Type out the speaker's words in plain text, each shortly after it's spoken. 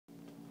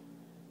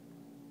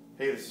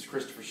Hey, this is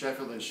Christopher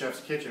Sheffield in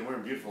Chef's Kitchen. We're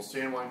in beautiful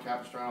San Juan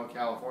Capistrano,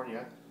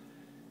 California.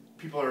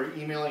 People are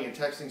emailing and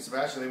texting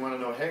Sebastian. They want to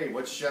know, hey,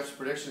 what's Chef's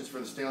predictions for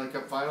the Stanley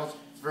Cup Finals?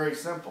 It's very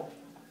simple.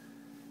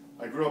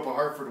 I grew up a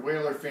Hartford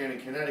Whaler fan in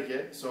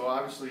Connecticut, so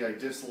obviously I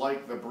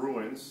dislike the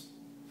Bruins.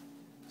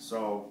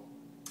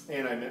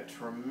 And I met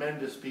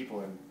tremendous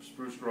people in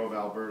Spruce Grove,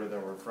 Alberta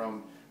that were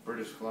from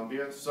British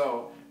Columbia.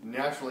 So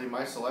naturally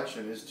my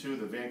selection is to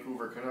the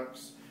Vancouver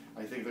Canucks.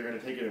 I think they're going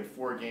to take it in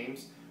 4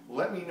 games.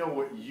 Let me know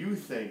what you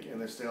think in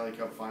the Stanley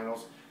Cup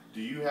Finals.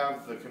 Do you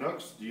have the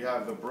Canucks? Do you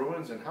have the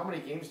Bruins? And how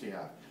many games do you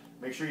have?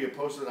 Make sure you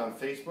post it on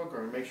Facebook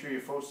or make sure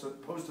you post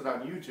it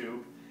on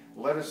YouTube.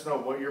 Let us know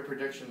what your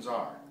predictions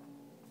are.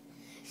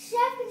 Chef,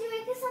 could you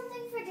make us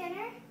something for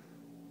dinner?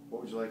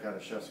 What would you like out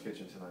of Chef's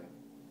Kitchen tonight?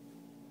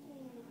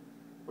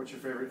 What's your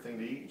favorite thing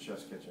to eat in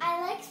Chef's Kitchen?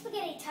 I like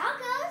spaghetti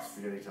tacos.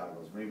 Spaghetti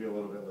tacos. Maybe a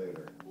little bit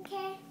later.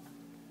 Okay.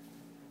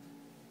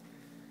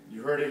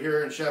 You heard it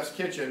here in Chef's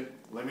Kitchen.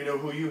 Let me know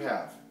who you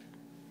have.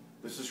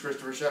 This is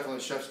Christopher Sheffield in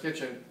Chef's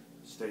Kitchen.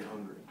 Stay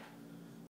hungry.